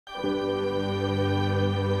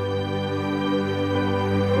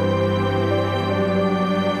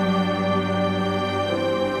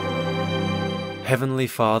Heavenly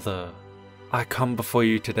Father, I come before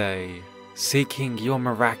you today, seeking your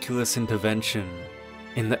miraculous intervention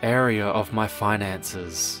in the area of my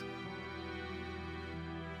finances.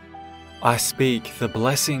 I speak the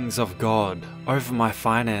blessings of God over my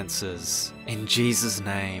finances in Jesus'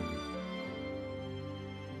 name.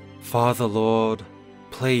 Father Lord,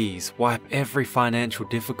 please wipe every financial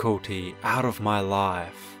difficulty out of my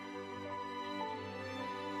life.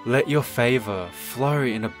 Let your favor flow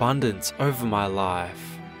in abundance over my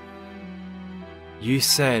life. You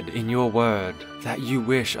said in your word that you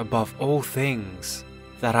wish above all things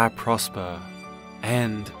that I prosper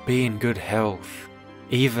and be in good health,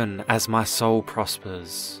 even as my soul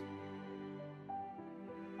prospers.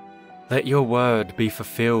 Let your word be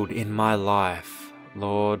fulfilled in my life,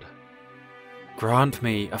 Lord. Grant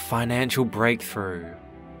me a financial breakthrough.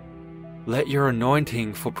 Let your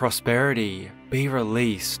anointing for prosperity be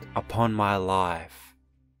released upon my life.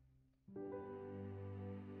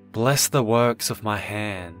 Bless the works of my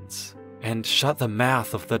hands, and shut the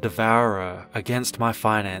mouth of the devourer against my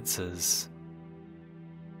finances.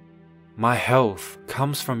 My health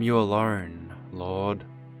comes from you alone, Lord.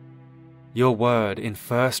 Your word in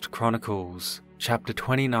 1 Chronicles chapter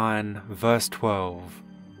 29 verse 12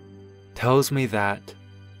 tells me that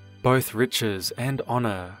both riches and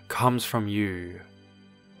honor comes from you,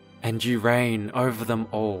 and you reign over them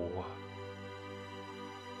all.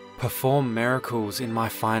 Perform miracles in my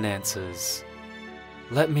finances.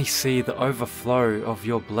 Let me see the overflow of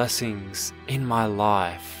your blessings in my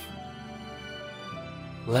life.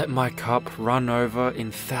 Let my cup run over in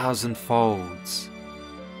 1,000 folds.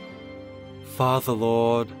 Father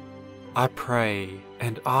Lord, I pray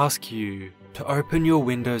and ask you to open your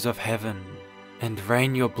windows of heaven and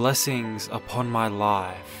rain your blessings upon my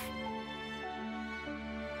life.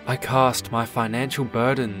 I cast my financial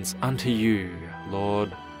burdens unto you,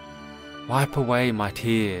 Lord. Wipe away my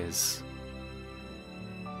tears.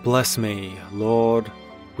 Bless me, Lord,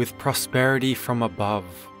 with prosperity from above.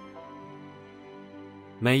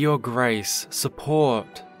 May your grace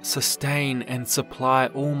support, sustain, and supply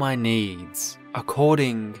all my needs,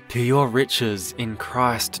 according to your riches in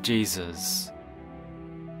Christ Jesus.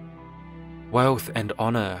 Wealth and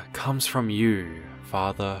honor comes from you,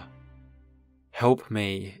 Father. Help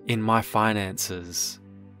me in my finances,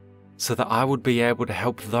 so that I would be able to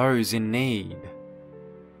help those in need.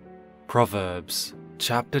 Proverbs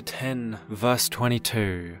chapter 10 verse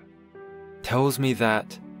 22 tells me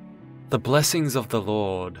that the blessings of the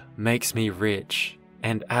Lord makes me rich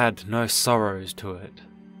and add no sorrows to it.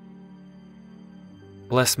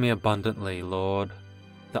 Bless me abundantly, Lord,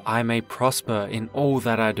 that I may prosper in all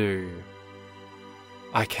that I do.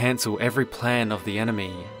 I cancel every plan of the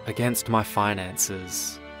enemy against my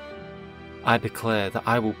finances. I declare that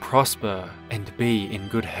I will prosper and be in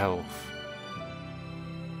good health.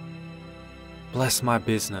 Bless my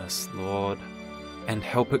business, Lord, and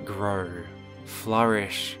help it grow,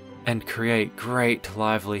 flourish, and create great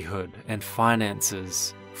livelihood and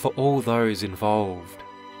finances for all those involved.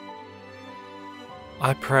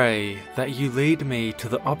 I pray that you lead me to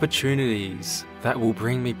the opportunities that will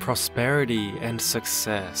bring me prosperity and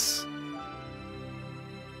success.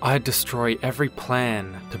 I destroy every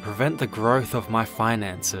plan to prevent the growth of my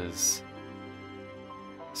finances.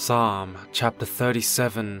 Psalm chapter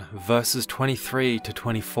 37 verses 23 to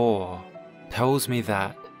 24 tells me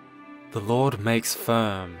that the Lord makes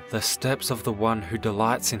firm the steps of the one who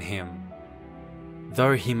delights in him.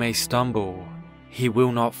 Though he may stumble, he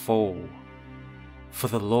will not fall, for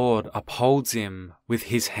the Lord upholds him with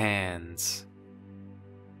his hands.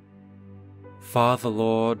 Father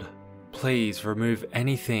Lord, please remove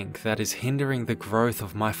anything that is hindering the growth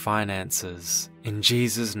of my finances, in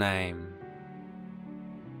Jesus' name.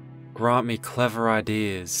 Grant me clever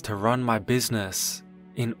ideas to run my business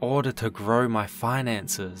in order to grow my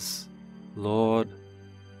finances, Lord.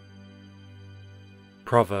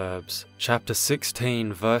 Proverbs chapter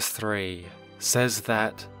 16 verse 3 says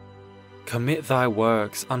that, "Commit thy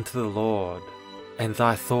works unto the Lord, and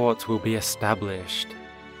thy thoughts will be established."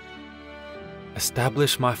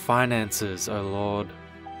 Establish my finances, O Lord.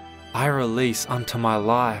 I release unto my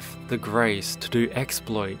life the grace to do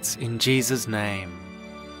exploits in Jesus' name.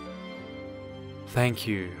 Thank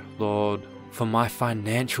you, Lord, for my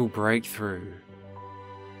financial breakthrough.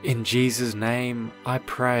 In Jesus' name I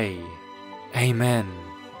pray. Amen.